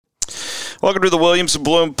Welcome to the Williams and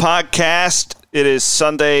Blum Podcast. It is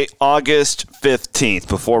Sunday, August 15th.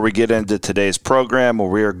 Before we get into today's program, where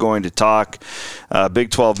we are going to talk Big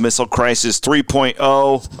 12 Missile Crisis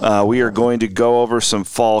 3.0, we are going to go over some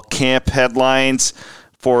fall camp headlines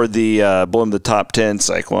for the Blum the Top 10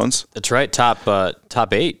 Cyclones. That's right, top 8.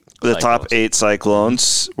 The top 8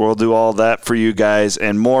 Cyclones. We'll do all that for you guys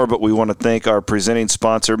and more, but we want to thank our presenting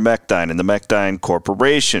sponsor, Mechdyne and the Mechdyne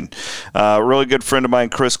Corporation. A really good friend of mine,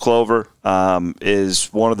 Chris Clover,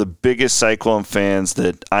 is one of the biggest Cyclone fans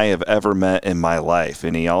that I have ever met in my life,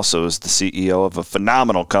 and he also is the CEO of a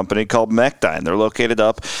phenomenal company called Mechdyne. They're located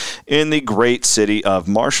up in the great city of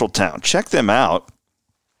Marshalltown. Check them out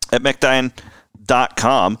at Mechdyne.com.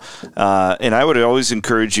 And I would always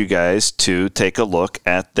encourage you guys to take a look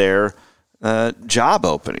at their job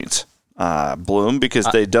openings, Blum, because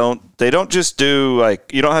they don't just do,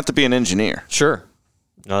 like, you don't have to be an engineer. Sure.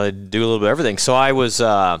 No, they do a little bit of everything. So I was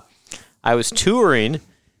touring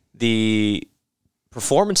the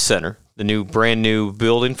Performance Center, the brand new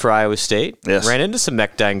building for Iowa State. Yes. Ran into some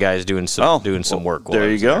Mechdyne guys doing some work.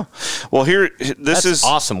 There you go. Well, this is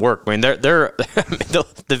awesome work. I mean, they're the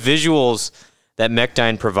visuals that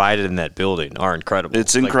Mechdyne provided in that building are incredible.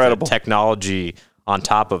 It's incredible. The technology on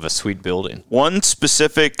top of a sweet building. One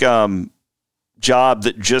specific job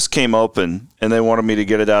that just came open, and they wanted me to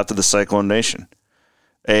get it out to the Cyclone Nation.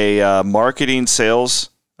 A marketing sales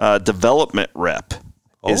development rep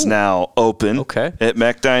is now open at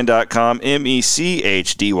Mechdyne.com,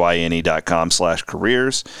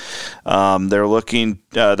 MECHDYNE.com/careers. They're looking,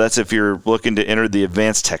 that's if you're looking to enter the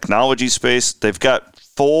advanced technology space. They've got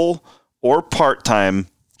full or part-time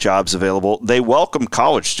jobs available. They welcome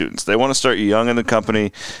college students. They want to start you young in the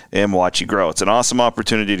company and watch you grow. It's an awesome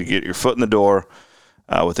opportunity to get your foot in the door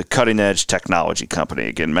with a cutting-edge technology company.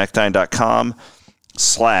 Again,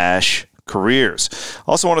 Mechdyne.com/careers.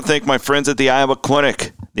 Also want to thank my friends at the Iowa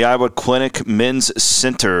Clinic Men's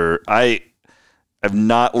Center. I have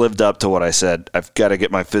not lived up to what I said. I've got to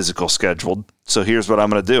get my physical scheduled. So here's what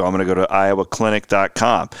I'm going to do. I'm going to go to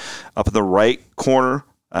iowaclinic.com. Up in the right corner,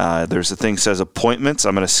 there's a thing that says appointments.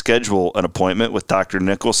 I'm going to schedule an appointment with Dr.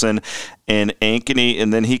 Nicholson in Ankeny,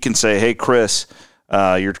 and then he can say, hey, Chris,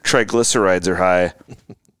 your triglycerides are high.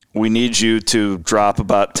 We need you to drop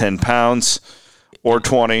about 10 pounds or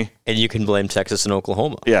 20. And you can blame Texas and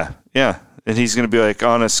Oklahoma. Yeah. And he's going to be like,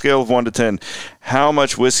 on a scale of 1 to 10, how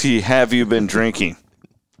much whiskey have you been drinking?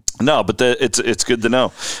 No, but it's good to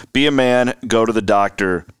know. Be a man, go to the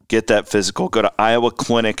doctor, get that physical. Go to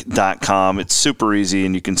iowaclinic.com. It's super easy,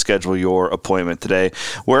 and you can schedule your appointment today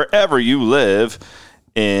wherever you live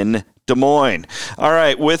in Des Moines. All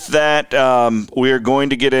right, with that, we are going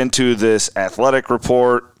to get into this athletic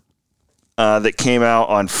report that came out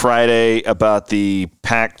on Friday about the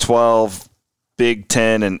Pac-12, Big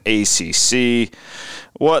Ten, and ACC.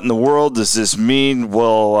 What in the world does this mean?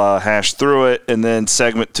 We'll hash through it. And then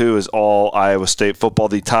segment 2 is all Iowa State football,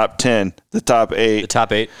 the top 10, the top 8. The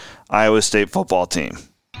top 8. Iowa State football team.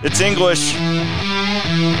 It's English.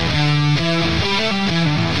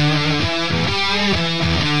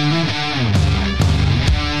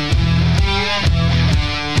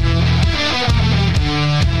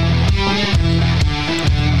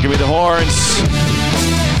 Give me the horns.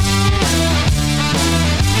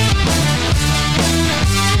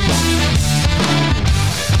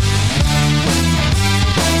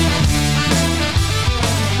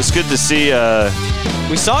 It's good to see.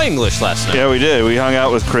 We saw English last night. Yeah, we did. We hung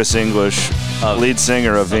out with Chris English, lead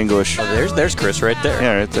singer of English. Oh, there's Chris right there.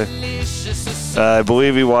 Yeah, right there. I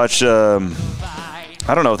believe he watched. I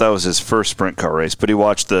don't know if that was his first sprint car race, but he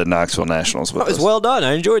watched the Knoxville Nationals with us. It was well done.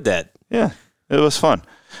 I enjoyed that. Yeah, it was fun.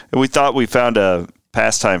 And we thought we found a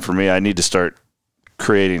pastime for me. I need to start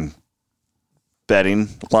creating betting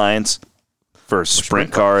lines for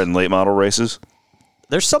sprint car and late model races.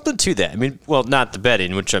 There's something to that. I mean, well, not the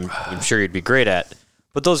betting, which I'm sure you'd be great at,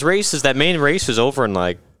 but those races, that main race was over in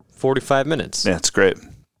like 45 minutes. Yeah, it's great.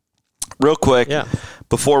 Real quick,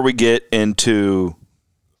 before we get into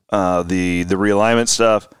the realignment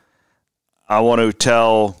stuff, I want to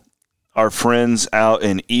tell our friends out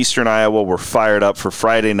in Eastern Iowa we're fired up for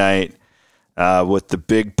Friday night with the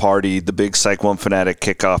big party, the big Cyclone Fanatic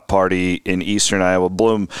kickoff party in Eastern Iowa.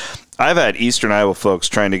 Blum, I've had Eastern Iowa folks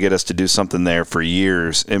trying to get us to do something there for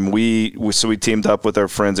years, and we teamed up with our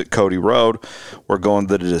friends at Cody Road. We're going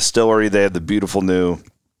to the distillery. They have the beautiful new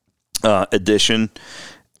edition,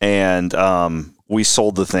 and we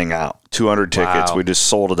sold the thing out. 200 tickets. Wow. We just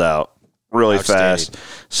sold it out really fast.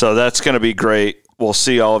 So that's going to be great. we'll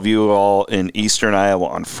see all of you all in Eastern Iowa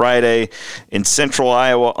on Friday. In Central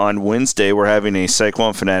Iowa on Wednesday, we're having a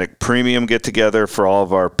Cyclone Fanatic Premium get-together for all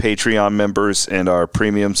of our Patreon members and our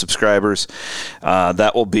premium subscribers.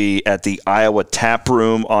 That will be at the Iowa Tap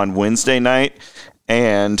Room on Wednesday night,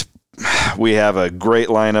 and we have a great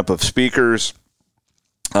lineup of speakers.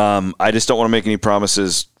 I just don't want to make any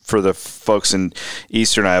promises for the folks in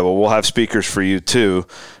Eastern Iowa. We'll have speakers for you, too.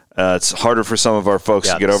 It's harder for some of our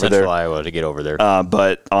folks to get over there. Central Iowa to get over there.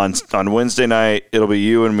 But on Wednesday night, it'll be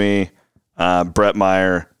you and me, Brett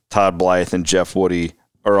Meyer, Todd Blythe, and Jeff Woody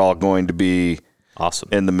are all going to be awesome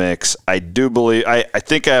in the mix. I do believe I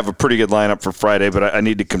think I have a pretty good lineup for Friday, but I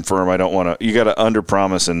need to confirm. I don't want to. You got to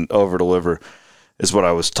underpromise and overdeliver, is what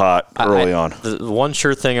I was taught early on. The one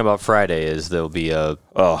sure thing about Friday is there'll be a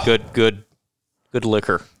good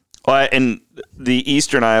liquor. Well, and the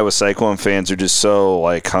Eastern Iowa Cyclone fans are just so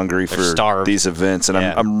hungry for these events, and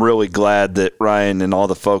I'm really glad that Ryan and all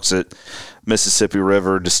the folks at Mississippi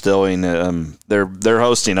River Distilling, they're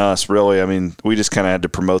hosting us. Really, I mean, we just kind of had to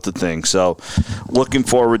promote the thing. So, looking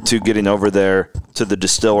forward to getting over there to the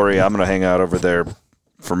distillery. I'm going to hang out over there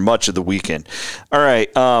for much of the weekend. All right,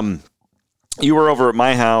 you were over at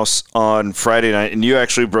my house on Friday night, and you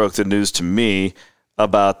actually broke the news to me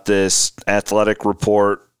about this athletic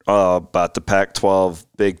report. About the Pac-12,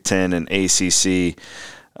 Big Ten, and ACC.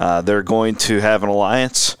 They're going to have an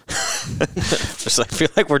alliance. I feel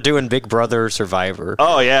like we're doing Big Brother Survivor.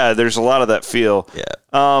 Oh, yeah, there's a lot of that feel.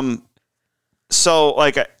 Yeah.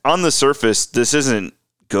 So, on the surface, this isn't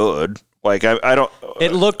good. I don't...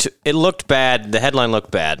 It looked bad. The headline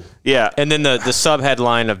looked bad. Yeah. And then the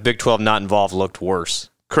sub-headline of Big 12 not involved looked worse.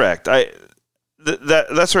 Correct.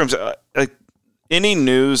 That's what I'm saying. Any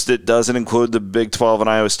news that doesn't include the Big 12 and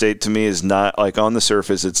Iowa State, to me, is not, on the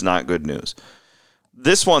surface, it's not good news.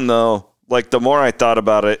 This one, though, the more I thought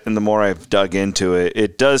about it and the more I've dug into it,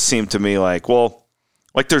 it does seem to me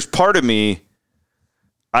there's part of me,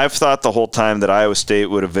 I've thought the whole time that Iowa State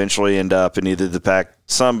would eventually end up in either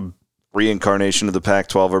some reincarnation of the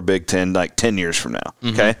Pac-12 or Big Ten, 10 years from now,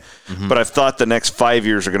 okay? Mm-hmm. But I've thought the next 5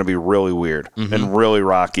 years are going to be really weird and really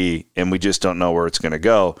rocky, and we just don't know where it's going to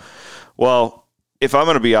go. Well, if I'm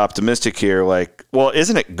going to be optimistic here,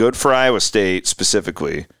 isn't it good for Iowa State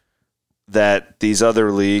specifically that these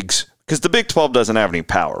other leagues, because the Big 12 doesn't have any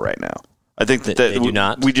power right now. I think that they do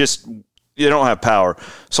not. They don't have power.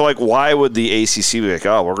 So, why would the ACC be we're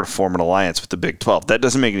going to form an alliance with the Big 12? That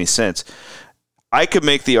doesn't make any sense. I could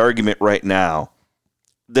make the argument right now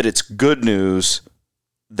that it's good news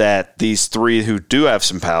that these three who do have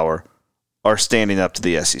some power are standing up to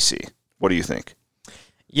the SEC. What do you think?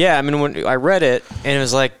 Yeah, I mean, when I read it, and it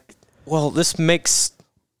was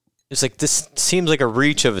this seems like a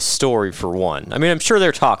reach of a story for one. I mean, I'm sure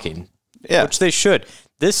they're talking, which they should.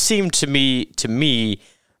 This seemed to me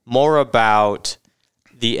more about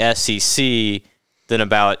the SEC than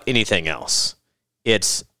about anything else.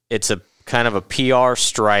 It's a kind of a PR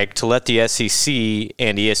strike to let the SEC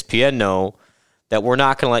and ESPN know that we're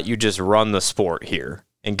not going to let you just run the sport here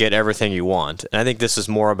and get everything you want. And I think this is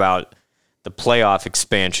more about the playoff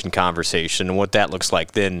expansion conversation and what that looks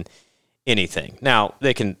like than anything. Now,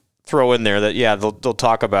 they can throw in there that, they'll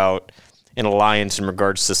talk about an alliance in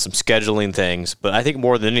regards to some scheduling things, but I think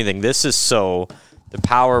more than anything, this is so the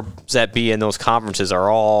powers that be in those conferences are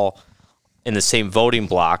all in the same voting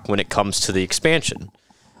block when it comes to the expansion.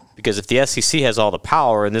 Because if the SEC has all the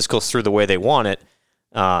power and this goes through the way they want it,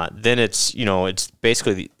 then it's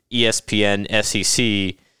basically the ESPN,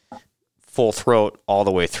 SEC, full throat all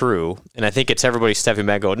the way through, and I think it's everybody stepping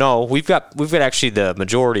back and go, no, we've got actually the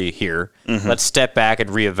majority here. Mm-hmm. Let's step back and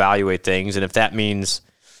reevaluate things, and if that means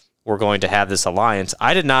we're going to have this alliance,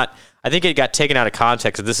 I think it got taken out of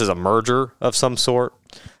context that this is a merger of some sort.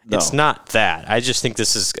 No. It's not that. I just think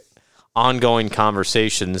this is ongoing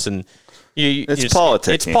conversations, and it's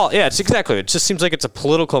politics. It's exactly. It just seems like it's a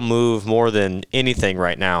political move more than anything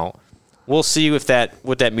right now. We'll see what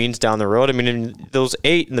that means down the road. I mean, in those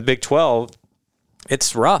 8 in the Big 12,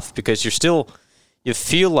 it's rough because you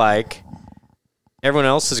feel like everyone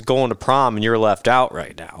else is going to prom and you're left out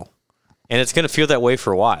right now. And it's going to feel that way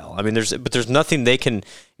for a while. I mean, there's nothing they can,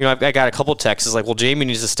 I got a couple texts like, well, Jamie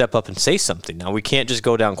needs to step up and say something. Now, we can't just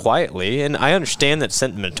go down quietly. And I understand that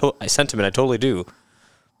sentiment, I totally do.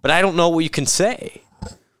 But I don't know what you can say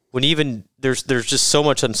when even there's just so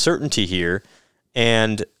much uncertainty here.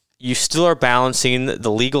 And you still are balancing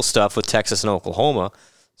the legal stuff with Texas and Oklahoma,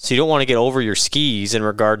 so you don't want to get over your skis in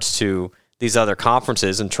regards to these other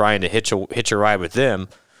conferences and trying to hitch a ride with them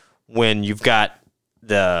when you've got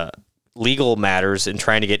the legal matters and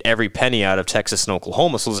trying to get every penny out of Texas and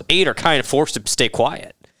Oklahoma. So those 8 are kind of forced to stay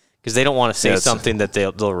quiet because they don't want to say something that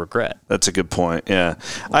they'll regret. That's a good point. Yeah,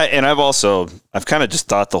 I've kind of just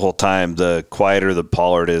thought the whole time the quieter the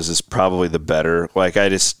Pollard is probably the better. Like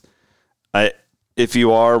if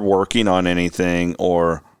you are working on anything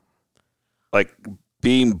or like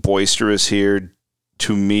being boisterous here,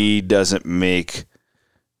 to me doesn't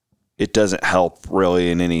help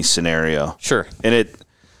really in any scenario. Sure, and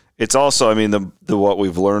it's also, I mean, the what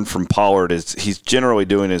we've learned from Pollard is he's generally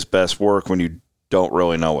doing his best work when you don't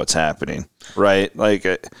really know what's happening, right? Like,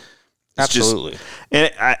 absolutely.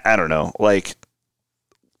 And I don't know, like,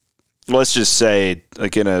 let's just say,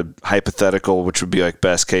 like in a hypothetical, which would be like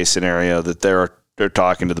best case scenario, that they're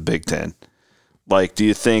talking to the Big Ten. Like, do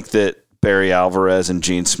you think that Barry Alvarez and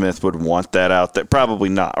Gene Smith would want that out there? Probably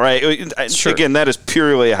not, right? Sure. Again, that is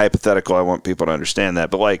purely a hypothetical. I want people to understand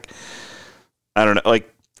that, but like, I don't know, like,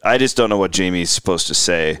 I just don't know what Jamie's supposed to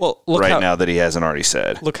say now that he hasn't already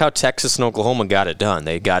said. Look how Texas and Oklahoma got it done.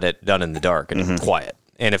 They got it done in the dark and quiet.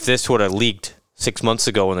 And if this would have leaked 6 months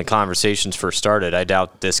ago when the conversations first started, I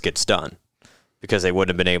doubt this gets done because they wouldn't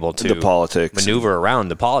have been able to maneuver around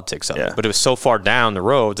the politics of it. But it was so far down the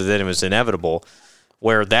road that then it was inevitable,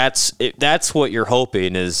 where that's what you're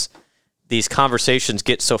hoping is these conversations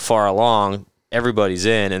get so far along, everybody's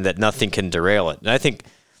in, and that nothing can derail it. And I think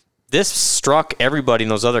this struck everybody in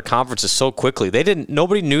those other conferences so quickly.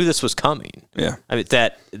 Nobody knew this was coming. Yeah. I mean,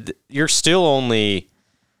 you're still only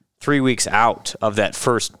 3 weeks out of that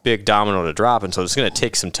first big domino to drop, and so it's going to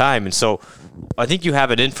take some time. And so I think you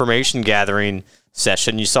have an information gathering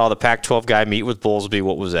session. You saw the Pac-12 guy meet with Bowlesby,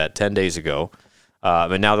 what was that, 10 days ago?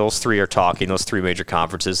 And now those three are talking, those three major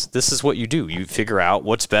conferences. This is what you do. You figure out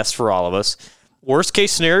what's best for all of us. Worst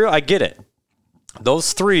case scenario, I get it.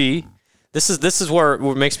 Those three... This is where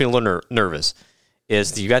what makes me a little nervous,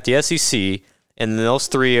 is you got the SEC, and those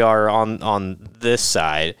three are on this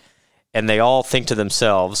side, and they all think to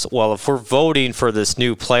themselves, well, if we're voting for this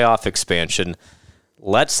new playoff expansion,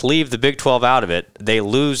 let's leave the Big 12 out of it. They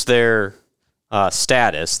lose their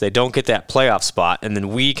status. They don't get that playoff spot, and then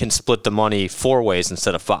we can split the money 4 ways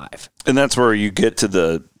instead of 5. And that's where you get to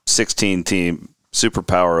the 16-team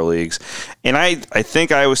superpower leagues, and I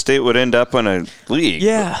think Iowa State would end up in a league.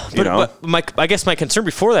 Yeah, but I guess my concern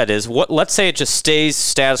before that is let's say it just stays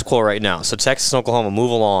status quo right now. So Texas and Oklahoma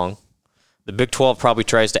move along. The Big 12 probably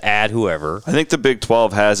tries to add whoever. I think the Big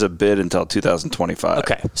 12 has a bid until 2025.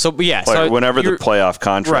 Okay, so yeah, like so whenever the playoff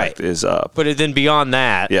contract is up. But then beyond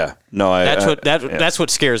that, that's what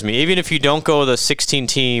scares me. Even if you don't go the 16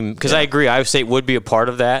 team, because I agree, Iowa State would be a part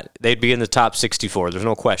of that. They'd be in the top 64. There's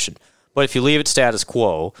no question. But if you leave it status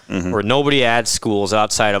quo, where nobody adds schools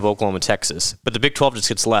outside of Oklahoma and Texas, but the Big 12 just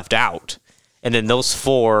gets left out, and then those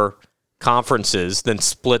 4 conferences then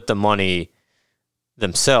split the money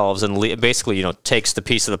themselves and basically, takes the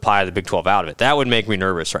piece of the pie of the Big 12 out of it. That would make me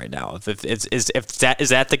nervous right now. Is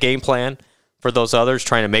that the game plan for those others,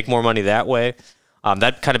 trying to make more money that way?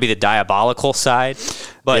 That'd kind of be the diabolical side.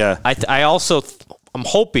 But I'm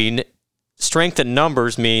hoping strength in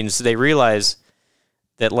numbers means they realize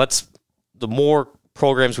that the more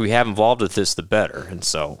programs we have involved with this, the better. And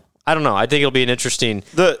so, I don't know. I think it'll be an interesting...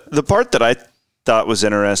 The part that I thought was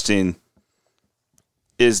interesting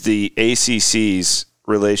is the ACC's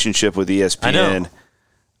relationship with ESPN.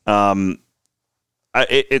 I know.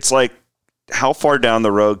 It's like, how far down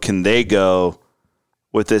the road can they go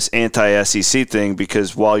with this anti-SEC thing?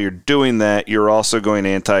 Because while you're doing that, you're also going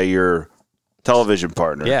anti your television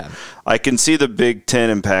partner. Yeah. I can see the Big 10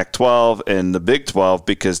 and Pac-12 and the Big 12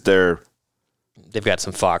 because they've got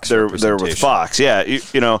some Fox. They're with Fox. Yeah.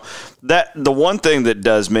 That the one thing that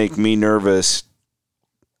does make me nervous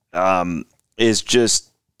is just,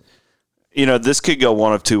 this could go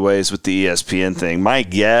one of 2 ways with the ESPN thing. My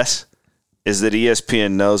guess is that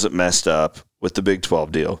ESPN knows it messed up with the Big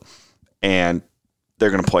 12 deal, and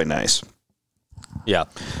they're going to play nice. Yeah.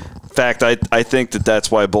 In fact, I think that's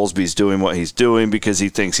why Bowlesby's doing what he's doing, because he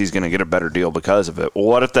thinks he's going to get a better deal because of it. Well,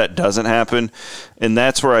 what if that doesn't happen? And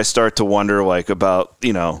that's where I start to wonder, about,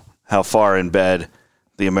 how far in bed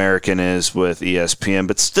the American is with ESPN.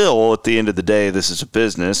 But still, at the end of the day, this is a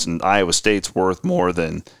business, and Iowa State's worth more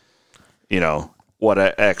than, what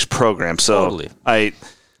X program. So totally.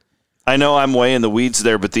 I know I'm way in the weeds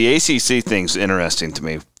there, but the ACC thing's interesting to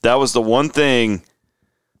me. That was the one thing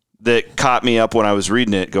that caught me up when I was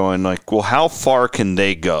reading it, going well, how far can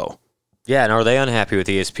they go? Yeah, and are they unhappy with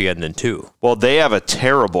ESPN then too? Well, they have a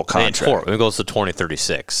terrible contract. It goes to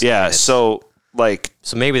 2036. Yeah, so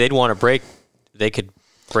maybe they'd want to break. They could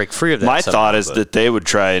break free of that. My thought is that they would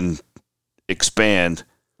try and expand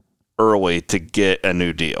early to get a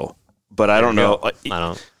new deal, but I don't know. I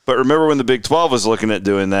don't. But remember when the Big 12 was looking at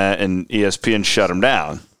doing that, and ESPN shut them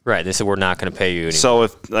down. Right. They said, we're not going to pay you anymore. So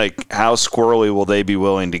how squirrely will they be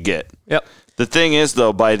willing to get? Yep. The thing is,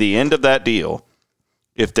 though, by the end of that deal,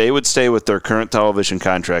 if they would stay with their current television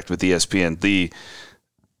contract with ESPN,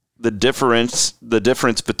 the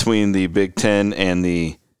difference between the Big Ten and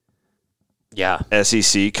the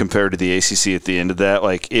SEC compared to the ACC at the end of that,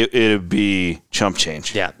 it would be chump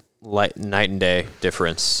change. Yeah, night and day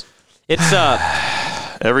difference. It's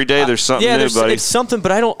every day there's something new, buddy. It's something,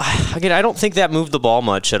 but I don't think that moved the ball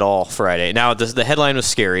much at all Friday. Now the headline was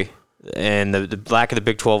scary, and the lack of the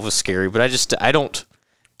Big 12 was scary, but I don't.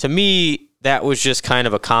 To me, that was just kind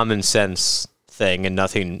of a common sense thing, and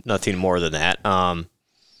nothing more than that.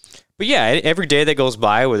 But yeah, every day that goes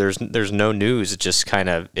by where there's no news, it just kind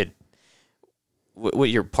of what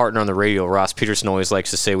your partner on the radio, Ross Peterson, always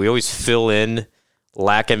likes to say, we always fill in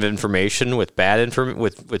lack of information with bad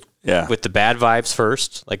with the bad vibes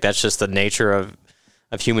first. Like, that's just the nature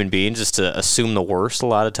of human beings, is to assume the worst a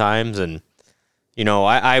lot of times. And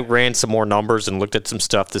I ran some more numbers and looked at some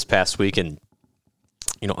stuff this past week, and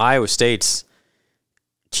Iowa State's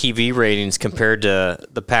TV ratings compared to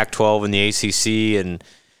the Pac-12 and the ACC, and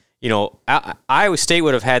Iowa State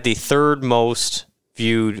would have had the third most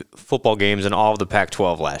viewed football games in all of the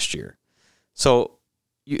Pac-12 last year. So,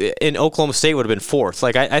 in Oklahoma State would have been fourth.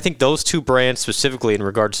 Like, I think those two brands specifically in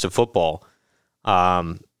regards to football,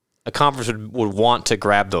 a conference would want to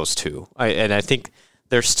grab those two. And I think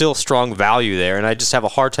there's still strong value there. And I just have a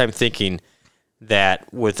hard time thinking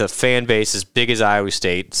that with a fan base as big as Iowa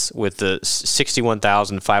State's, with the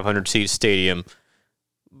 61,500 seat stadium,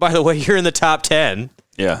 by the way, you're in the top 10.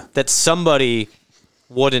 Yeah. That somebody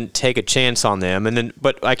wouldn't take a chance on them.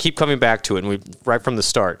 But I keep coming back to it, and right from the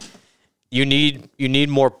start, you need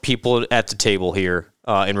more people at the table here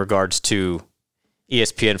in regards to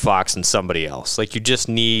ESPN, Fox, and somebody else. Like, you just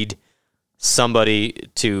need somebody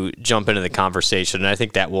to jump into the conversation, and I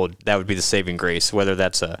think that would be the saving grace, whether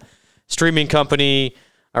that's a streaming company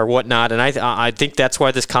or whatnot. And I think that's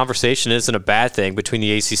why this conversation isn't a bad thing between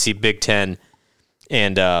the ACC, Big Ten,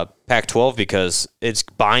 and Pac-12, because it's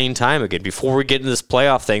buying time again. Before we get into this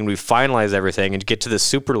playoff thing, we finalize everything and get to the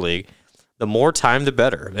Super League. The more time, the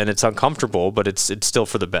better. And it's uncomfortable, but it's still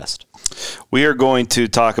for the best. We are going to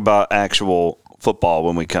talk about actual football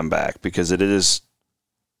when we come back, because it is,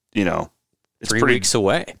 it's 3 weeks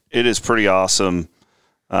away. It is pretty awesome,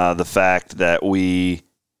 the fact that we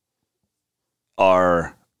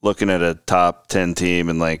are looking at a top 10 team,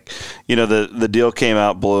 and the deal came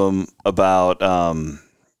out, Blum, about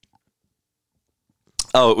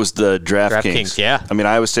it was the DraftKings. Yeah. I mean,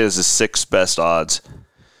 Iowa State has the 6th best odds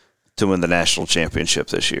to win the national championship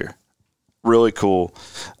this year. Really cool.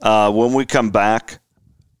 When we come back,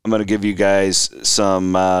 I'm going to give you guys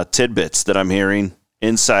some tidbits that I'm hearing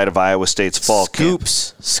inside of Iowa State's fall camp.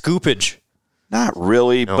 Scoopage. Not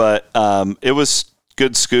really, no. But it was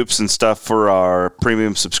good scoops and stuff for our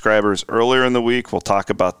premium subscribers earlier in the week. We'll talk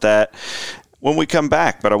about that when we come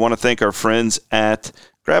back. But I want to thank our friends at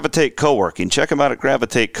Gravitate Co-working. Check them out at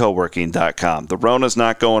gravitatecoworking.com. The Rona's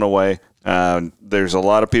not going away. There's a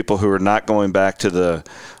lot of people who are not going back to the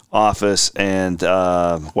office, and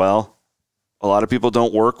a lot of people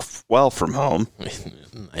don't work well from home.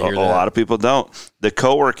 A lot of people don't. The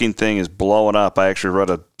co-working thing is blowing up. I actually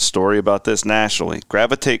wrote a story about this nationally.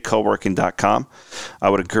 GravitateCoworking.com. I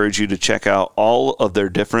would encourage you to check out all of their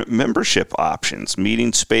different membership options,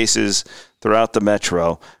 meeting spaces throughout the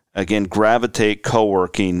metro. Again,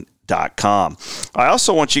 GravitateCoworking.com. I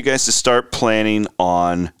also want you guys to start planning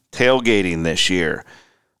on tailgating this year.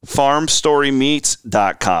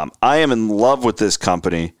 FarmStoryMeats.com. I am in love with this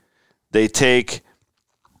company. They take,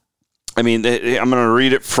 I'm going to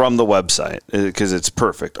read it from the website because it's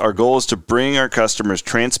perfect. Our goal is to bring our customers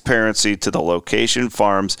transparency to the location,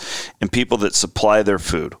 farms, and people that supply their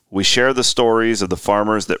food. We share the stories of the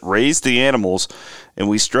farmers that raise the animals, and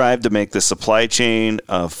we strive to make the supply chain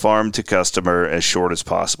of farm to customer as short as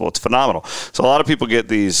possible. It's phenomenal. So a lot of people get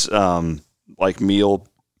these meal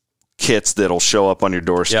kits that'll show up on your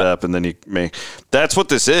doorstep, and then that's what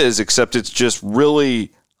this is, except it's just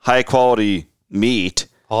really high quality meat.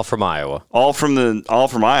 All from Iowa. All from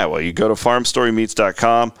Iowa. You go to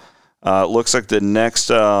farmstorymeats.com. It looks like the next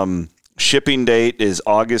shipping date is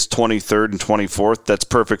August 23rd and 24th. That's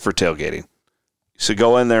perfect for tailgating. So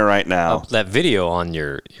go in there right now. Oh, that video on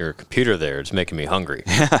your computer there is making me hungry.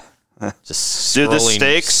 Yeah. Just Dude, the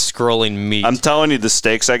steaks, scrolling meat. I'm telling you, the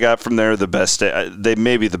steaks I got from there are the best. They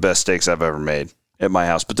may be the best steaks I've ever made at my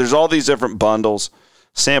house. But there's all these different bundles,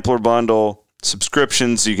 sampler bundle,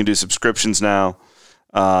 subscriptions. You can do subscriptions now.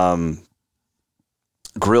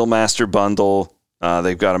 Grill Master bundle.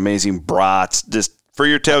 They've got amazing brats just for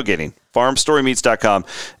your tailgating. farmstorymeats.com,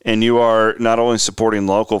 and you are not only supporting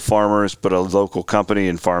local farmers, but a local company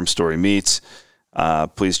in Farm Story Meats.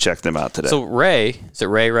 Please check them out today. So Ray, is it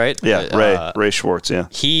Ray, right? Yeah, Ray Schwartz, yeah.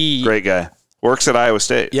 Great guy. Works at Iowa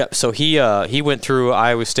State. Yep. So he went through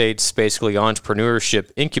Iowa State's basically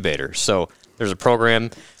entrepreneurship incubator. So there's a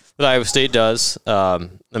program that Iowa State does,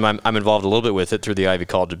 and I'm involved a little bit with it through the Ivy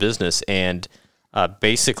College of Business, and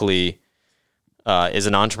basically is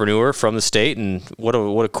an entrepreneur from the state, and what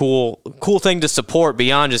a cool thing to support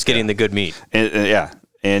beyond just getting the good meat.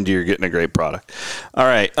 And you're getting a great product. All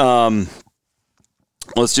right,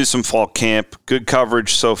 let's do some fall camp. Good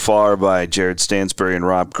coverage so far by Jared Stansbury and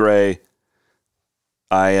Rob Gray.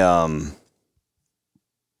 I'm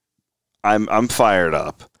fired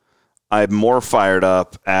up. I'm more fired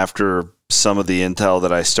up after some of the intel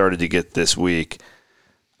that I started to get this week.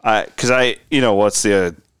 What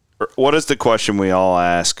is the question we all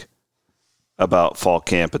ask about fall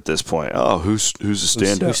camp at this point? Oh, who's a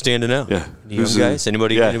standout? Who's standing out? Yeah, young guys?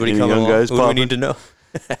 Anybody coming along? Guys who do we need to know?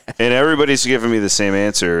 And everybody's giving me the same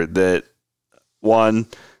answer that one,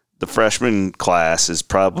 the freshman class is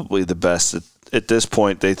probably the best at this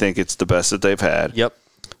point. They think it's the best that they've had. Yep.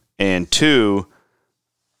 And two,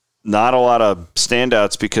 not a lot of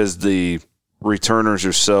standouts because the returners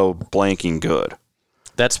are so blanking good.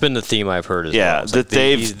 That's been the theme I've heard as well. Yeah, that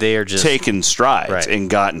they are just taken strides and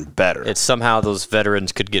gotten better. It's somehow those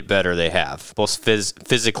veterans could get better. They have, both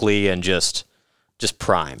physically and just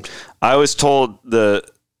primed. I was told the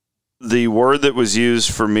word that was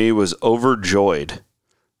used for me was overjoyed.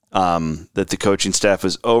 That the coaching staff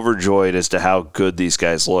was overjoyed as to how good these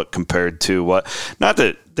guys look compared to what. Not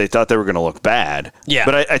that they thought they were going to look bad. Yeah.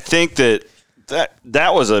 But I think that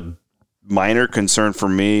was a minor concern for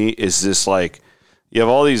me. Is this like you have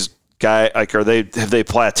all these guys? Like, have they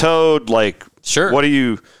plateaued? Like, sure. What do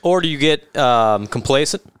you? Or do you get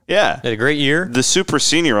complacent? Yeah. Had a great year. The super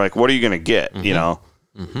senior, like, what are you going to get? Mm-hmm. You know.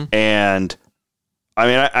 Mm-hmm. And I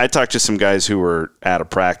mean, I talked to some guys who were out of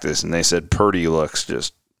practice, and they said Purdy looks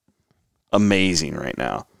just amazing right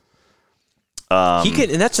now. He can,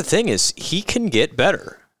 and that's the thing is he can get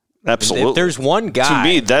better. Absolutely. If there's one guy, to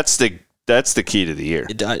me, that's the key to the year.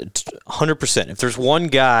 100%. If there's one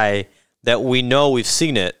guy that we know we've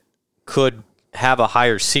seen it could have a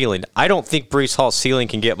higher ceiling, I don't think Breece Hall's ceiling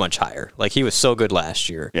can get much higher. Like he was so good last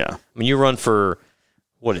year. Yeah. I mean, you run for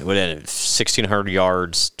what 1,600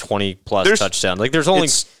 yards, 20 plus touchdowns. Like there's only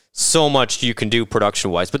so much you can do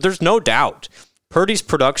production wise, but there's no doubt Purdy's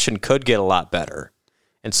production could get a lot better.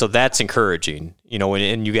 And so that's encouraging, you know,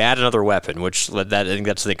 and you add another weapon, which I think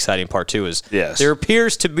that's the exciting part too, is there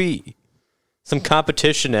appears to be some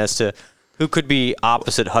competition as to who could be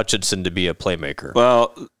opposite Hutchinson to be a playmaker.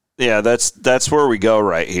 Well, yeah, that's where we go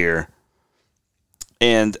right here.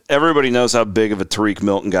 And everybody knows how big of a Tariq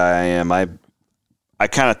Milton guy I am. I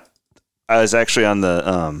was actually on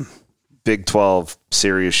the Big 12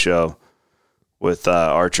 Sirius show with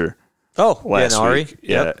Archer. Last week.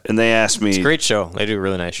 Yeah. Yep. And they asked me. It's a great show. They do a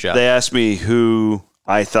really nice job. They asked me who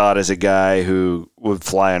I thought as a guy who would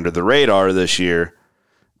fly under the radar this year.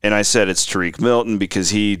 And I said it's Tariq Milton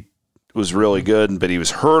because he was really good, but he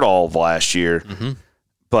was hurt all of last year. Mm-hmm.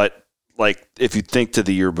 But, like, if you think to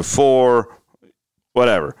the year before,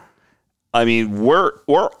 whatever. I mean, we're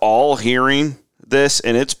all hearing this,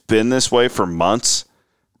 and it's been this way for months,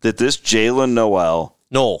 that this Jalen Noel.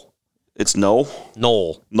 It's Noel.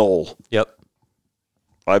 Yep.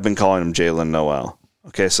 I've been calling him Jalen Noel.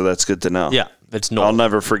 Okay, so that's good to know. Yeah, it's Noel. I'll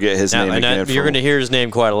never forget his name again. You're going to hear his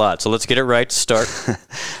name quite a lot, so let's get it right to start.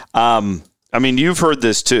 I mean, you've heard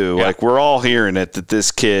this too. Yeah. Like, we're all hearing it, that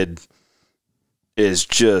this kid is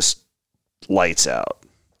just lights out.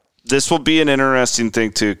 This will be an interesting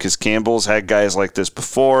thing, too, because Campbell's had guys like this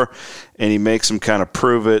before, and he makes them kind of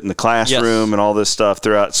prove it in the classroom and all this stuff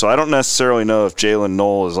throughout. So I don't necessarily know if Jalen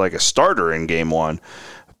Noel is like a starter in game one,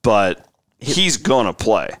 but he's going to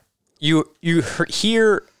play. You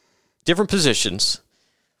hear different positions,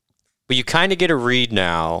 but you kind of get a read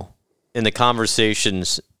now in the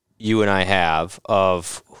conversations you and I have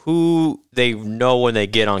of who they know when they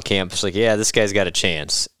get on campus. Like, yeah, this guy's got a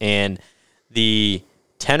chance. And the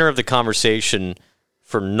tenor of the conversation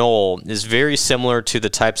for Noel is very similar to the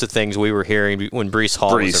types of things we were hearing when Breece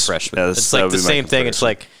Hall was a freshman. Yeah, it's like the same thing. It's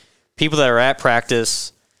like people that are at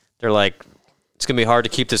practice, they're like, it's going to be hard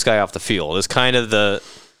to keep this guy off the field. It's kind of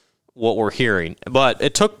what we're hearing. But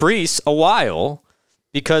it took Breece a while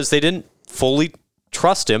because they didn't fully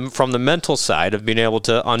trust him from the mental side of being able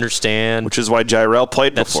to understand. Which is why Jirel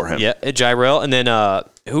played before him. Yeah, Jirel. And then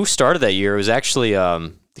who started that year? It was actually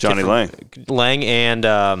Johnny Lang. Lang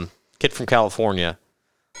and kid from California.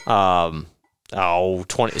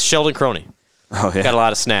 Sheldon Croney. Oh, yeah. Got a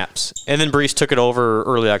lot of snaps. And then Brees took it over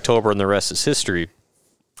early October, and the rest is history.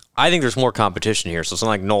 I think there's more competition here, so it's not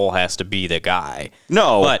like Noel has to be the guy.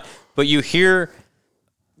 No. But you hear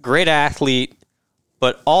great athlete,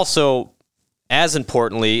 but also, as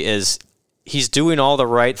importantly, is he's doing all the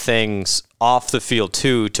right things off the field,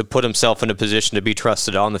 too, to put himself in a position to be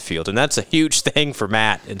trusted on the field. And that's a huge thing for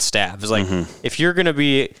Matt and staff. It's like, if you're going to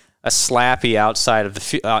be a slappy outside of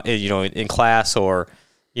the in class, or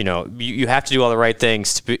you have to do all the right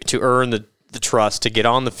things to earn the trust to get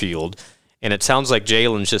on the field. And it sounds like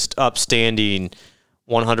Jalen's just upstanding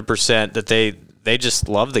 100%, that they just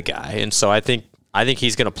love the guy. And so I think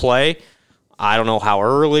he's going to play. I don't know how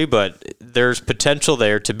early, but there's potential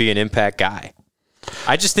there to be an impact guy.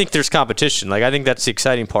 I just think there's competition. Like, I think that's the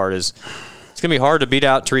exciting part, is it's going to be hard to beat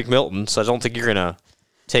out Tariq Milton, so I don't think you're going to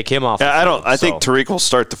take him off. Yeah, I think Tariq will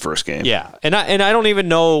start the first game. Yeah, and I don't even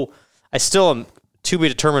know. I still am to be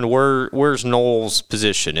determined where's Noel's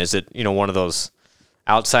position. Is it one of those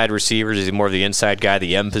outside receivers? Is he more of the inside guy,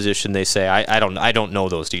 the M position they say? I don't know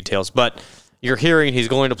those details, but you're hearing he's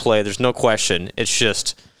going to play. There's no question. It's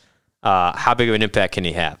just how big of an impact can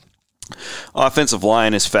he have? Offensive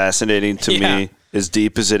line is fascinating to me, as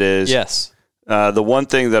deep as it is. Yes. The one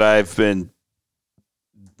thing that I've been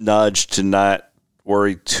nudged to not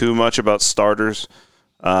worry too much about starters,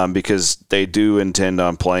 because they do intend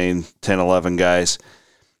on playing 10, 11 guys.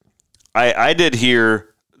 I did hear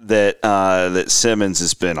that Simmons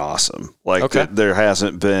has been awesome. Like, there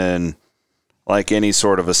hasn't been like any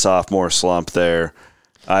sort of a sophomore slump there.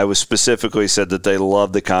 I was specifically said that they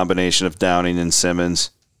love the combination of Downing and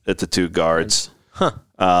Simmons at the two guards. Huh.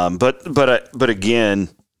 But again,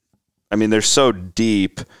 I mean, they're so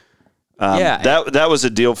deep. That was a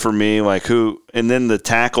deal for me. And then the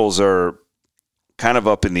tackles are kind of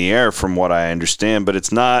up in the air from what I understand, but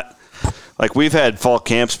it's not like we've had fall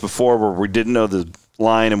camps before where we didn't know the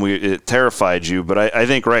line and it terrified you. But I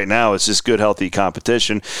think right now it's just good, healthy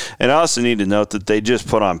competition. And I also need to note that they just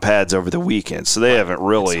put on pads over the weekend, so they haven't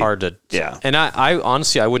really. It's hard to. Yeah. And I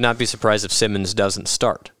honestly, I would not be surprised if Simmons doesn't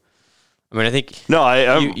start. I mean, I think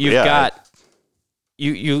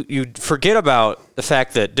you forget about the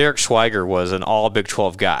fact that Derek Schweiger was an all Big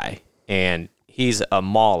 12 guy, and he's a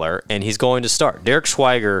mauler, and he's going to start. Derek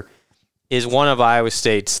Schweiger is one of Iowa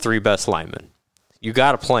State's 3 best linemen. You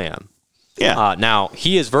got to play him. Yeah. Now,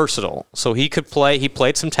 he is versatile, so he could play. He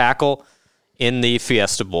played some tackle in the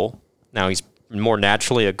Fiesta Bowl. Now, he's more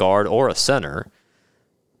naturally a guard or a center.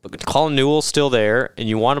 But Colin Newell's still there, and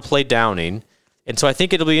you want to play Downing. And so I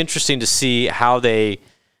think it'll be interesting to see how they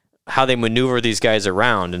maneuver these guys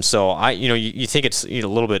around. And so you think it's a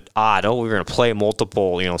little bit odd. Oh, we're going to play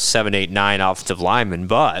multiple 7, 8, 9 offensive linemen,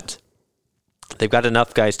 but they've got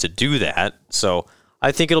enough guys to do that. So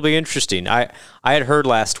I think it'll be interesting. I had heard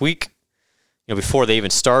last week, before they even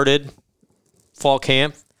started fall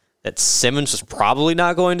camp, that Simmons was probably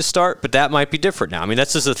not going to start, but that might be different now. I mean,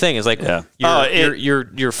 that's just the thing. It's like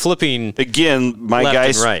you're flipping again. My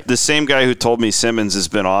guys, right. The same guy who told me Simmons has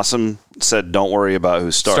been awesome said, "Don't worry about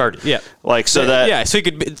who started." Yeah, so you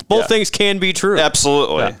could both things can be true.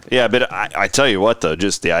 Absolutely, yeah. But I tell you what, though,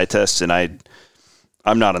 just the eye test, and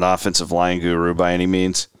I'm not an offensive line guru by any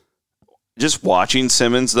means. Just watching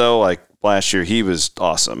Simmons, though, like last year, he was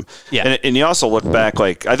awesome. Yeah, and you also look back,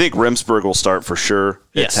 like I think Remsburg will start for sure.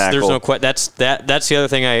 Yes, at tackle. There's no question. That's the other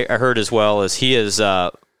thing I heard as well, is he is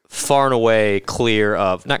far and away clear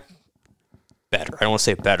of, not better. I don't want to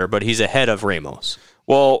say better, but he's ahead of Ramos.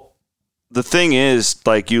 Well, the thing is,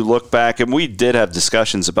 like, you look back, and we did have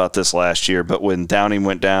discussions about this last year, but when Downing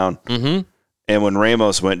went down and when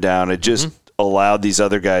Ramos went down, it just allowed these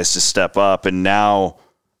other guys to step up, and now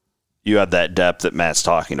you have that depth that Matt's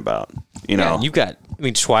talking about. You've got,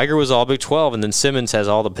 Schweiger was all Big 12, and then Simmons has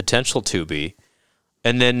all the potential to be.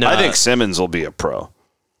 And then I think Simmons will be a pro.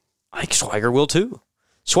 I think Schweiger will too.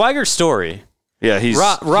 Schweiger's story. Yeah,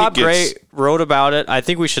 Rob Gray wrote about it. I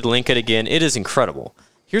think we should link it again. It is incredible.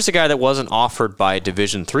 Here's a guy that wasn't offered by a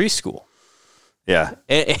Division III school. Yeah,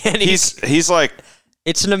 and he's like,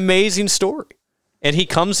 it's an amazing story. And he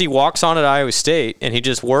walks on at Iowa State, and he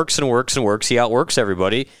just works and works and works. He outworks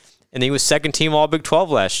everybody. And he was second team All Big 12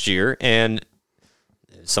 last year. And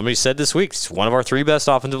somebody said this week, it's one of our 3 best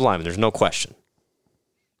offensive linemen. There's no question.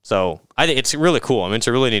 So I think it's really cool. It's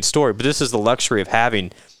a really neat story. But this is the luxury of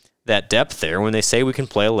having that depth there. When they say we can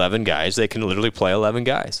play 11 guys, they can literally play 11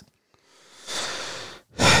 guys.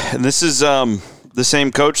 And this is the same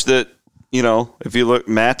coach that, if you look,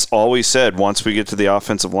 Matt's always said, once we get to the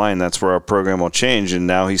offensive line, that's where our program will change, and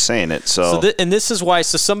now he's saying it. And this is why,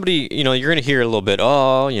 somebody, you're going to hear a little bit,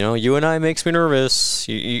 UNI makes me nervous.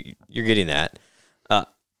 You're getting that.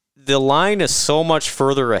 the line is so much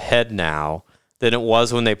further ahead now than it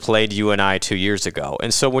was when they played UNI 2 years ago.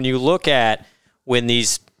 And so when you look at when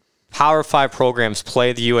these Power 5 programs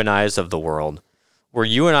play the UNIs of the world, where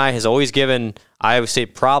UNI has always given Iowa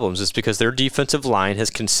State problems, it's because their defensive line has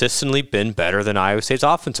consistently been better than Iowa State's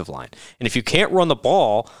offensive line. And if you can't run the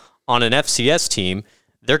ball on an FCS team,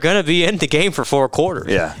 they're going to be in the game for 4 quarters.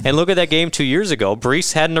 Yeah. And look at that game 2 years ago.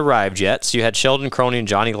 Brees hadn't arrived yet, so you had Sheldon Croney and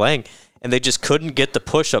Johnny Lang, and they just couldn't get the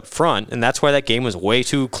push up front, and that's why that game was way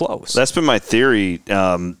too close. That's been my theory,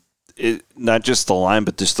 not just the line,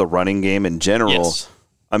 but just the running game in general. Yes.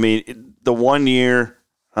 I mean, the 1 year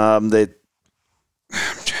I'm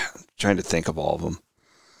trying to think of all of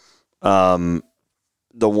them.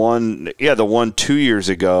 The one 2 years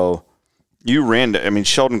ago, you ran.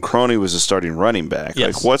 Sheldon Croney was a starting running back.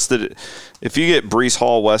 Yes. Like, if you get Brees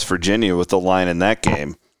Hall, West Virginia, with the line in that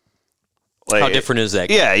game? Like, how different is that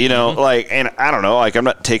game? Yeah, and I don't know. Like, I'm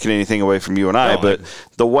not taking anything away from UNI, but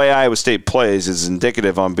the way Iowa State plays is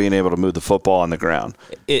indicative on being able to move the football on the ground.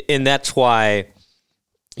 And that's why,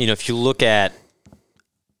 if you look at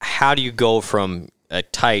how do you go from a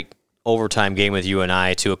tight overtime game with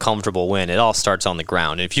UNI to a comfortable win, it all starts on the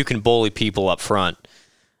ground. And if you can bully people up front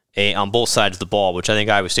on both sides of the ball, which I think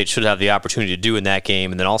Iowa State should have the opportunity to do in that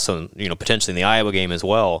game, and then also potentially in the Iowa game as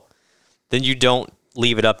well, then you don't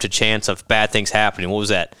leave it up to chance of bad things happening. What was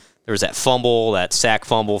that? There was that fumble, that sack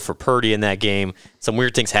fumble for Purdy in that game. Some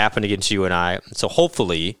weird things happened against UNI. So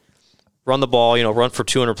hopefully, run the ball, run for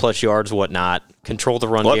 200-plus yards, whatnot. Control the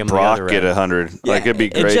run game. Let Brock get 100. Yeah, it'd be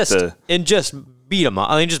great and just beat them.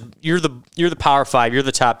 You're the Power 5. You're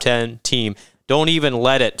the top 10 team. Don't even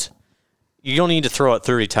let it. You don't need to throw it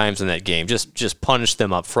 30 times in that game. Just punish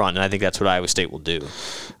them up front, and I think that's what Iowa State will do.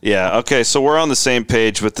 Yeah, okay, so we're on the same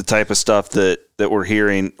page with the type of stuff that we're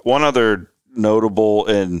hearing. One other notable,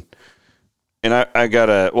 and I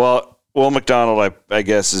got Will McDonald, I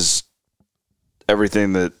guess, is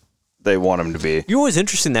everything that they want him to be. You know what's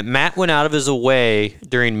interesting? That Matt went out of his way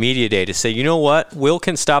during media day to say, you know what? Will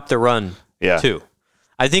can stop the run, too.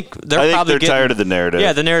 I think they're tired of the narrative.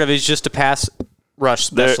 Yeah, the narrative is just a pass rush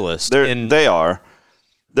specialist. They are.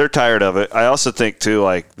 They're tired of it. I also think, too,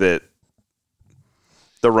 like that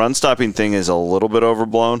the run-stopping thing is a little bit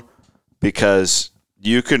overblown because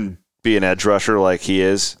you can be an edge rusher like he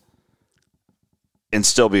is and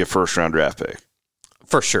still be a first-round draft pick.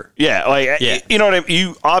 For sure. Yeah, you know what I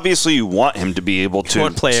mean? You want him to be able to. You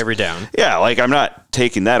want to play every down. Yeah, like I'm not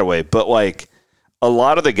taking that away, but like a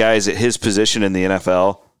lot of the guys at his position in the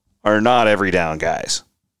NFL are not every down guys.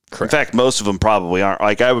 Correct. In fact, most of them probably aren't.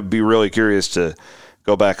 Like I would be really curious to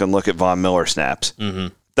go back and look at Von Miller snaps. Mm-hmm.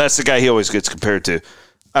 That's the guy he always gets compared to.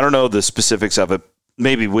 I don't know the specifics of it.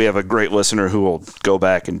 Maybe we have a great listener who will go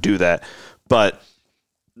back and do that, but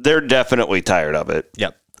they're definitely tired of it.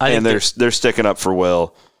 Yep. And they're sticking up for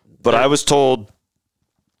Will. But I was told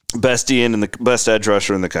best DN and the best edge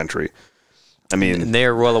rusher in the country. I mean, and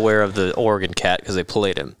they're well aware of the Oregon Cat because they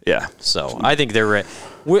played him. Yeah. So I think they're.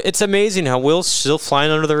 It's amazing how Will's still flying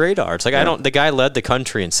under the radar. It's like the guy led the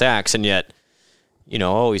country in sacks, and yet, he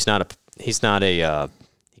can't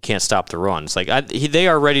stop the run. It's like they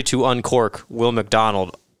are ready to uncork Will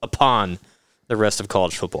McDonald upon the rest of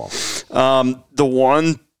college football. The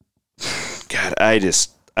one, God, I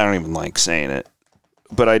don't even like saying it,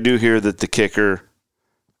 but I do hear that the kicker,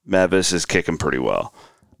 Mevis, is kicking pretty well.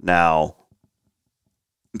 Now,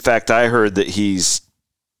 in fact, I heard that he's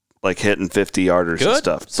like hitting 50-yarders and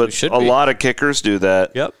stuff. So but a lot of kickers do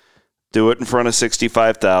that. Yep. Do it in front of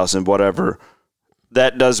 65,000, whatever.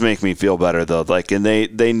 That does make me feel better, though. Like, and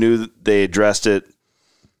they knew they addressed it.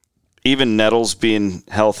 Even Nettles being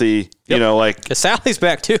healthy, like Sally's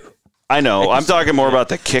back too. I know. I'm talking more about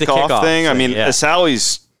the kickoff thing. I mean,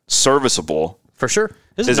 Sally's serviceable for sure.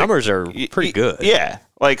 His numbers are pretty good. Yeah,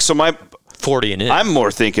 like so. My 40 and in. I'm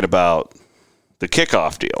more thinking about the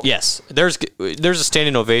kickoff deal. Yes, there's a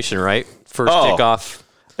standing ovation, right? First kickoff.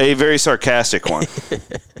 A very sarcastic one.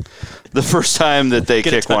 The first time that they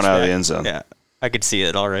kick one out of the end zone. Yeah, I could see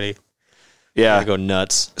it already. Yeah, go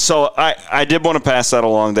nuts. So I did want to pass that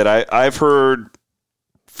along. That I've heard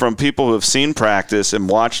from people who have seen practice and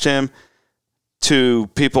watched him to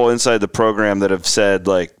people inside the program that have said,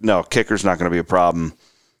 like, no, kicker's not going to be a problem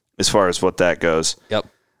as far as what that goes. Yep.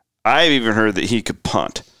 I've even heard that he could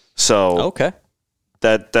punt. So okay,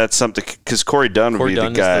 that's something because Corey Dunn would be the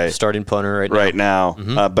guy is the starting punter right now.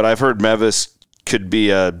 Mm-hmm. But I've heard Mevis could be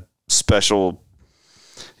a special.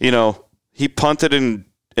 He punted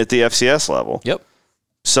at the FCS level. Yep.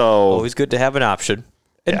 So always good to have an option.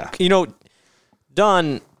 And,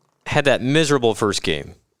 Dunn had that miserable first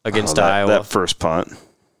game against Iowa. That first punt.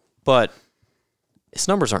 But his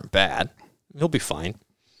numbers aren't bad. He'll be fine.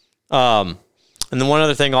 And then one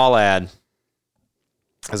other thing I'll add,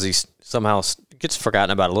 as he somehow gets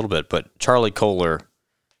forgotten about a little bit, but Charlie Kolar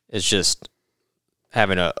is just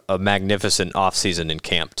having a magnificent offseason in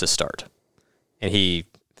camp to start. And he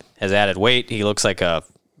has added weight. He looks like a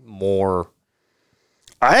more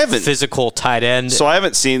physical tight end. So I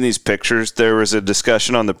haven't seen these pictures. There was a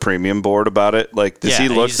discussion on the premium board about it. Like, does he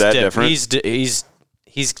look that different?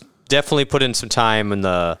 He's definitely put in some time in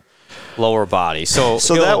the lower body. So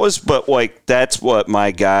that was, but like that's what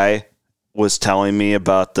my guy was telling me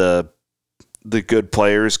about the good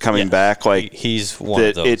players coming back. Like he's one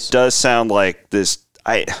of those. It does sound like this.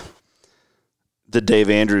 The Dave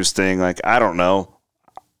Andrews thing. Like I don't know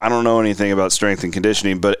anything about strength and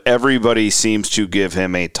conditioning, but everybody seems to give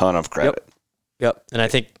him a ton of credit. Yep. And I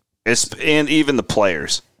think and even the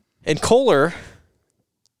players. And Kolar,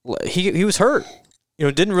 he was hurt.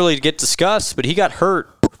 Didn't really get discussed, but he got hurt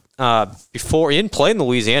before he didn't play in the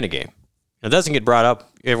Louisiana game. It doesn't get brought up.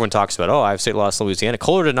 Everyone talks about, Iowa State lost Louisiana.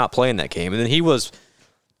 Kolar did not play in that game. And then he was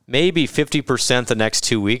maybe 50% the next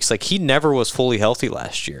 2 weeks. Like, he never was fully healthy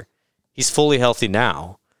last year. He's fully healthy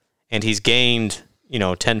now. And he's gained,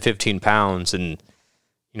 10, 15 pounds. And,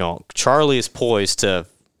 Charlie is poised to,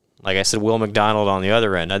 like I said, Will McDonald on the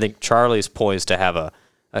other end. I think Charlie is poised to have a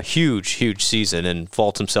huge, huge season and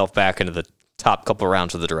vault himself back into the top couple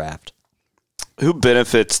rounds of the draft. Who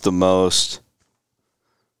benefits the most?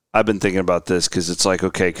 I've been thinking about this because it's like,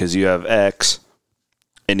 okay, because you have X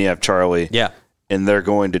and you have Charlie. Yeah. And they're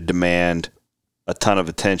going to demand a ton of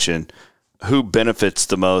attention. Who benefits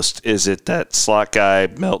the most? Is it that slot guy,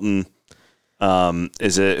 Melton?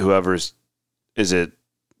 Is it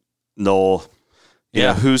Noel?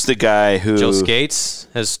 Yeah. Who's the guy who... Joe Skates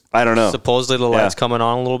has, I don't know. Supposedly the light's coming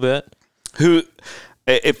on a little bit. Who...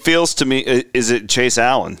 It feels to me, is it Chase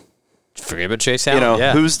Allen? Forget about Chase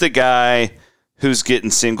Allen, Who's the guy who's getting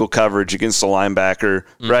single coverage against a linebacker,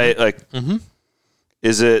 right? Like,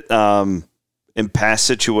 is it in past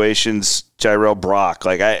situations, Jirel Brock?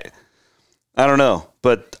 Like, I don't know.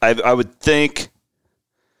 But I would think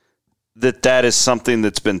that is something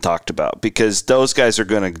that's been talked about because those guys are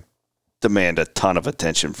going to demand a ton of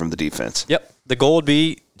attention from the defense. Yep. The goal would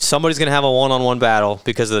be somebody's going to have a one-on-one battle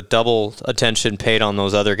because of the double attention paid on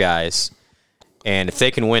those other guys. And if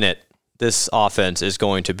they can win it, this offense is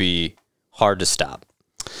going to be hard to stop.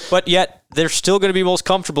 But yet, they're still going to be most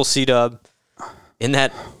comfortable, C-Dub, in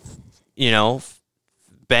that,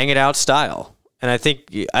 bang-it-out style. And I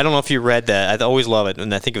don't know if you read that. I always love it,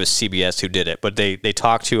 and I think it was CBS who did it. But they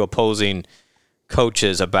talked to opposing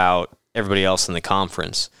coaches about everybody else in the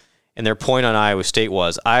conference. And their point on Iowa State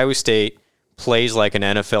was Iowa State plays like an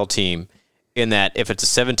NFL team in that if it's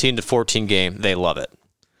a 17-14 game, they love it.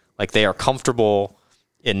 Like they are comfortable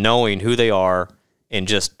in knowing who they are and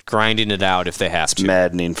just grinding it out if they have to. It's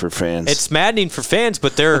maddening for fans. It's maddening for fans,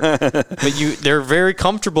 but they're very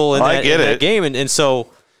comfortable in that game. And so,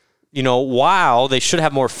 while they should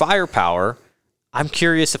have more firepower, I'm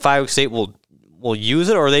curious if Iowa State will use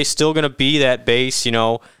it, or are they still going to be that base,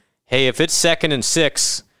 hey, if it's 2nd and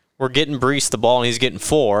 6, we're getting Brees the ball and he's getting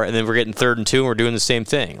 4, and then we're getting 3rd and 2 and we're doing the same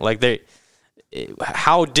thing. Like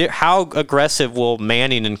how aggressive will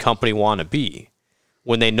Manning and company want to be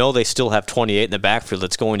when they know they still have 28 in the backfield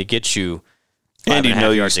that's going to get you 5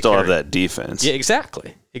 and you still have that defense. Yeah,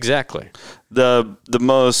 exactly. There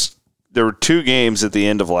were 2 games at the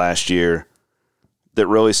end of last year that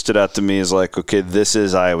really stood out to me as like, okay, this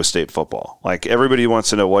is Iowa State football. Like everybody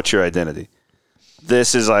wants to know what's your identity.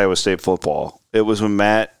 This is Iowa State football. It was when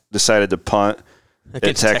Matt decided to punt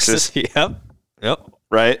at Texas. Yep.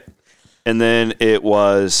 Right? And then it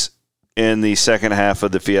was in the second half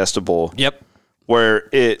of the Fiesta Bowl. Yep. Where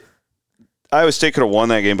Iowa State could have won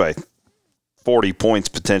that game by 40 points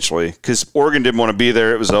potentially because Oregon didn't want to be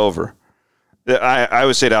there. It was over.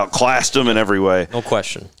 Iowa State outclassed them in every way. No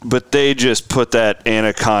question. But they just put that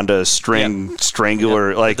anaconda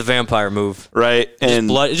strangler, like the vampire move. Right.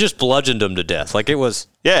 It just bludgeoned them to death. Like it was.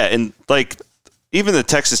 Yeah. And like, even the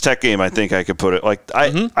Texas Tech game, I think I could put it like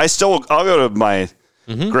I'll go to my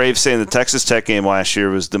grave saying the Texas Tech game last year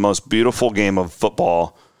was the most beautiful game of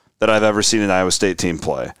football that I've ever seen an Iowa State team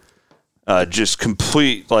play. Just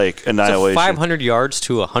complete like annihilation. 500 yards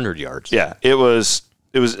to 100 yards. Yeah, it was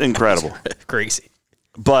incredible. Crazy.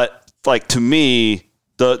 But like to me,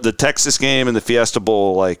 the Texas game and the Fiesta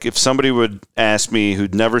Bowl, like if somebody would ask me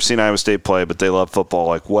who'd never seen Iowa State play but they love football,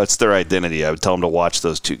 like what's their identity? I would tell them to watch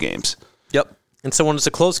those 2 games. Yep. And so when it's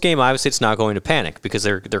a close game, Iowa State's not going to panic because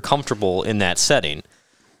they're comfortable in that setting.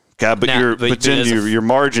 God, but your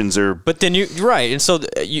margins are. But then you're right, and so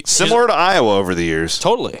similar to Iowa over the years.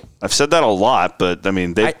 Totally, I've said that a lot, but I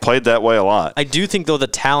mean they've played that way a lot. I do think though the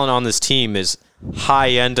talent on this team is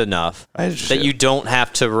high end enough that you don't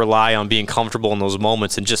have to rely on being comfortable in those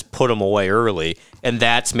moments and just put them away early, and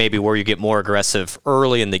that's maybe where you get more aggressive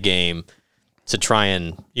early in the game to try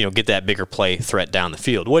and get that bigger play threat down the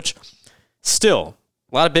field. Which still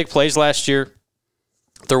a lot of big plays last year.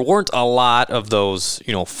 There weren't a lot of those,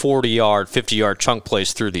 40-yard, 50-yard chunk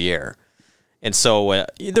plays through the air. And so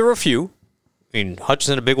there were a few. I mean,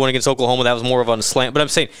 Hutchinson, a big one against Oklahoma, that was more of on a slant. But I'm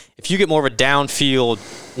saying, if you get more of a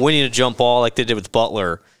downfield, winning a jump ball like they did with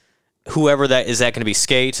Butler, whoever that is, that going to be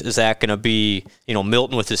Skates? Is that going to be,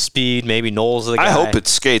 Milton with his speed? Maybe Knowles the guy? I hope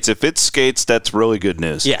it's Skates. If it's Skates, that's really good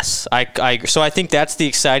news. Yes. So I think that's the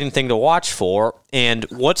exciting thing to watch for. And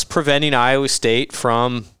what's preventing Iowa State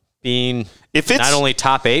from being not only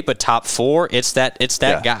top 8 but top 4? It's that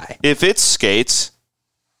guy. If it's Skates,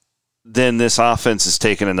 then this offense is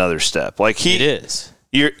taking another step. Like it is.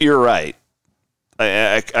 You're right.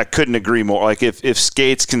 I couldn't agree more. Like if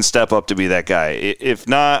Skates can step up to be that guy. If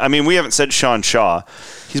not, I mean, we haven't said Sean Shaw.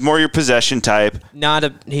 He's more your possession type.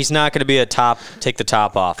 He's not going to be a take the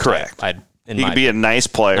top off. Correct. Type. He could be a nice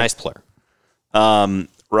player. Nice player.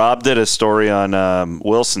 Rob did a story on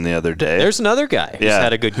Wilson the other day. There's another guy who's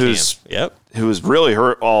had a good camp. Yep. Who was really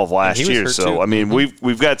hurt all of last year. So too. I mean,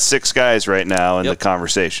 we've got 6 guys right now in the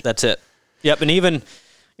conversation. That's it. Yep. And even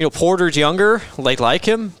Porter's younger, like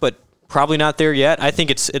him, but probably not there yet. I think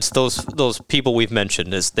it's those people we've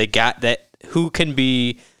mentioned is they got that who can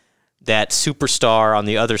be that superstar on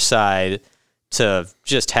the other side to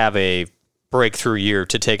just have a breakthrough year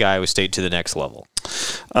to take Iowa State to the next level.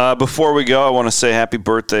 Before we go, I want to say happy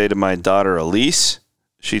birthday to my daughter, Elise.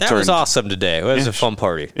 That was awesome today. It was a fun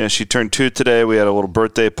party. Yeah, she turned 2 today. We had a little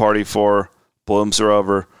birthday party for her. Blooms are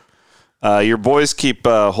over. Your boys keep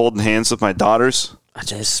holding hands with my daughters.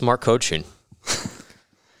 It's smart coaching.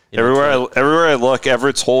 Everywhere I look,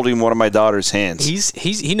 Everett's holding one of my daughter's hands.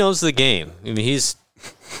 He knows the game. I mean, he's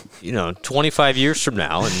 25 years from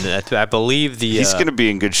now, and I believe he's going to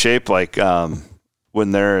be in good shape. Like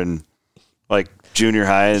when they're in like junior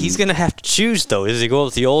high. He's going to have to choose though. Does he go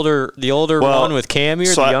with the older one with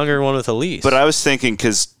Cammy or the younger one with Elise? But I was thinking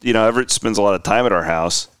because Everett spends a lot of time at our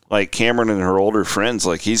house. Like Cameron and her older friends,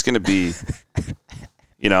 like he's going to be,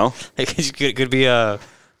 it could be a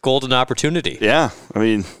golden opportunity. Yeah, I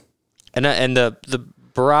mean, and the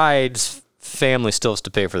bride's family still has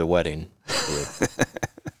to pay for the wedding.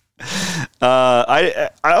 I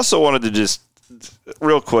also wanted to just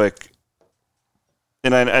real quick,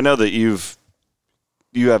 and I know that you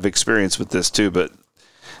have experience with this too, but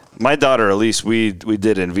my daughter Elise, we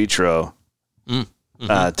did in vitro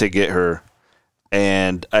to get her,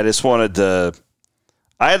 and I just wanted to.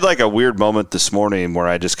 I had like a weird moment this morning where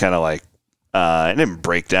I just kind of like I didn't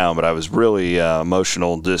break down, but I was really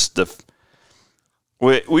emotional. Just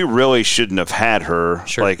we really shouldn't have had her.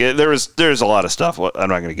 Sure. Like there's a lot of stuff. I'm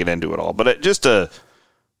not going to get into it all, but just a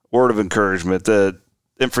word of encouragement. The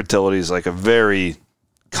infertility is like a very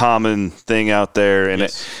common thing out there,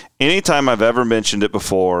 and anytime I've ever mentioned it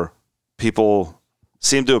before, people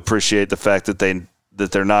seem to appreciate the fact that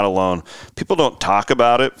they're not alone. People don't talk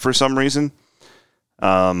about it for some reason,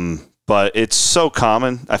 but it's so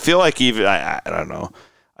common. I feel like even I don't know.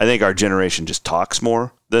 I think our generation just talks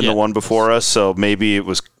more than the one before us, so maybe it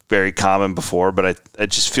was very common before, but it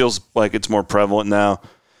just feels like it's more prevalent now.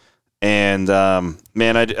 And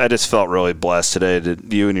man, I just felt really blessed today to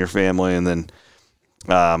you and your family, and then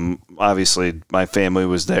obviously my family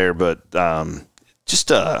was there, but it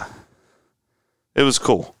was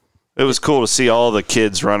cool. It was cool to see all the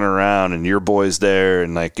kids running around and your boys there,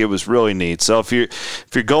 and like it was really neat. So if you're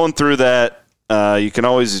going through that, you can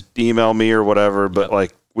always email me or whatever. But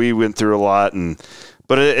like we went through a lot,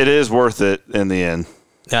 but it is worth it in the end.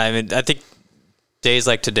 Yeah, I mean, I think days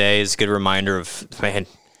like today is a good reminder of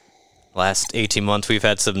last 18 months we've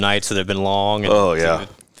had some nights that have been long. And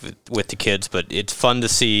with the kids, but it's fun to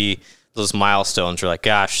see those milestones. You're like,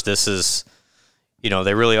 gosh, this is.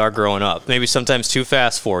 They really are growing up. Maybe sometimes too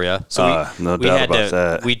fast for you. So no doubt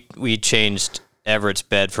about that. We changed Everett's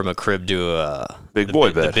bed from a crib to a big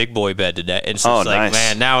boy bed. The big boy bed today. And so it's like, nice.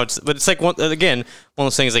 Man, now it's like one of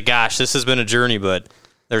those things like, gosh, this has been a journey, but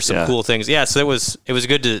there's some cool things. Yeah. So it was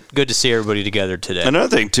good to see everybody together today.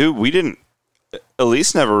 Another thing too,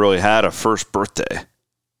 Elise never really had a first birthday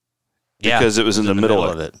because it was in the middle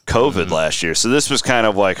of it. COVID last year. So this was kind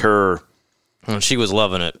of like her. And she was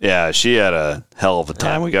loving it. Yeah, she had a hell of a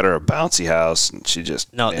time. We got her a bouncy house, and she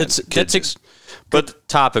just that's a good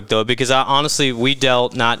topic though, because honestly, we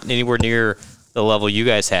dealt not anywhere near the level you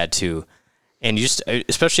guys had to. And you just,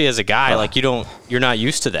 especially as a guy, like you're not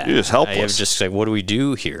used to that. You're just helpless. You're just like, what do we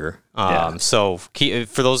do here? So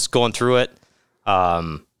for those going through it,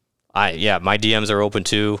 my DMs are open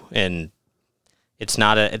too, and it's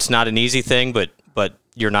not an easy thing, but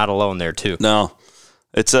you're not alone there too. No,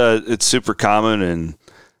 it's super common,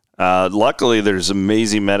 and luckily there's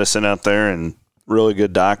amazing medicine out there and really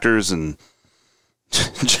good doctors, and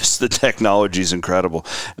just the technology is incredible.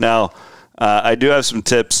 Now, I do have some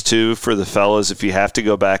tips, too, for the fellas if you have to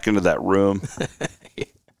go back into that room.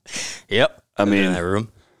 Yep. I mean, in that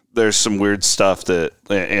room. There's some weird stuff that,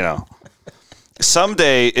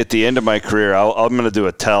 someday at the end of my career, I'm going to do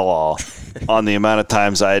a tell-all on the amount of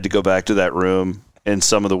times I had to go back to that room and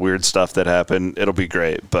some of the weird stuff that happened. It'll be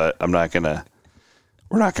great, but we're not going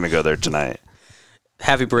to go there tonight.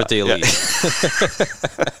 Happy birthday, Elise.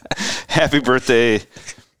 Yeah. Happy birthday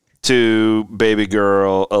to baby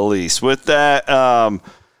girl Elise. With that,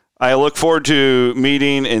 I look forward to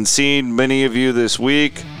meeting and seeing many of you this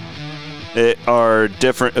week at our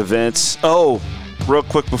different events. Oh, real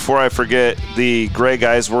quick before I forget, the Greg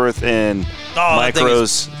Eisworth and Mike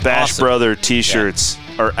Rose Bash awesome. Brother t-shirts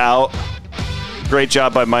are out. Great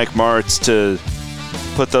job by Mike Martz to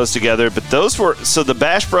put those together. But the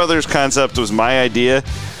Bash Brothers concept was my idea.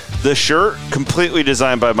 The shirt completely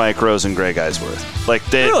designed by Mike Rose and Greg Eisworth. Like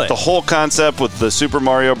the whole concept with the Super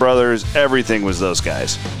Mario Brothers, everything was those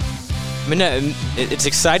guys. I mean, it's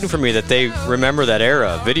exciting for me that they remember that era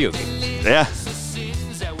of video games. Yeah.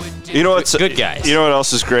 You know what's good guys. You know what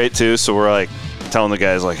else is great too? So we're like telling the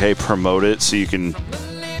guys like, hey, promote it so you can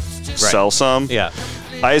sell some. Yeah.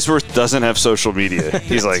 Eisworth doesn't have social media.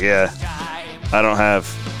 He's like, yeah,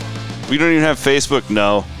 we don't even have Facebook.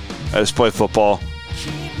 No, I just play football.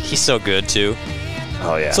 He's so good, too.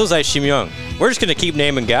 Oh, yeah. So is Aishim Young. We're just going to keep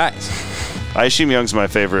naming guys. Aishim Young's my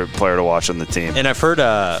favorite player to watch on the team. And I've heard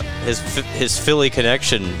his Philly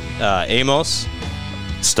connection, Amos.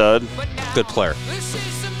 Stud. Good player.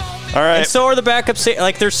 All right. And so are the backups.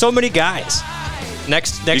 Like, there's so many guys.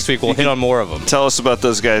 Next week, we'll hit on more of them. Tell us about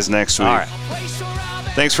those guys next week. All right.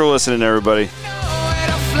 Thanks for listening, everybody.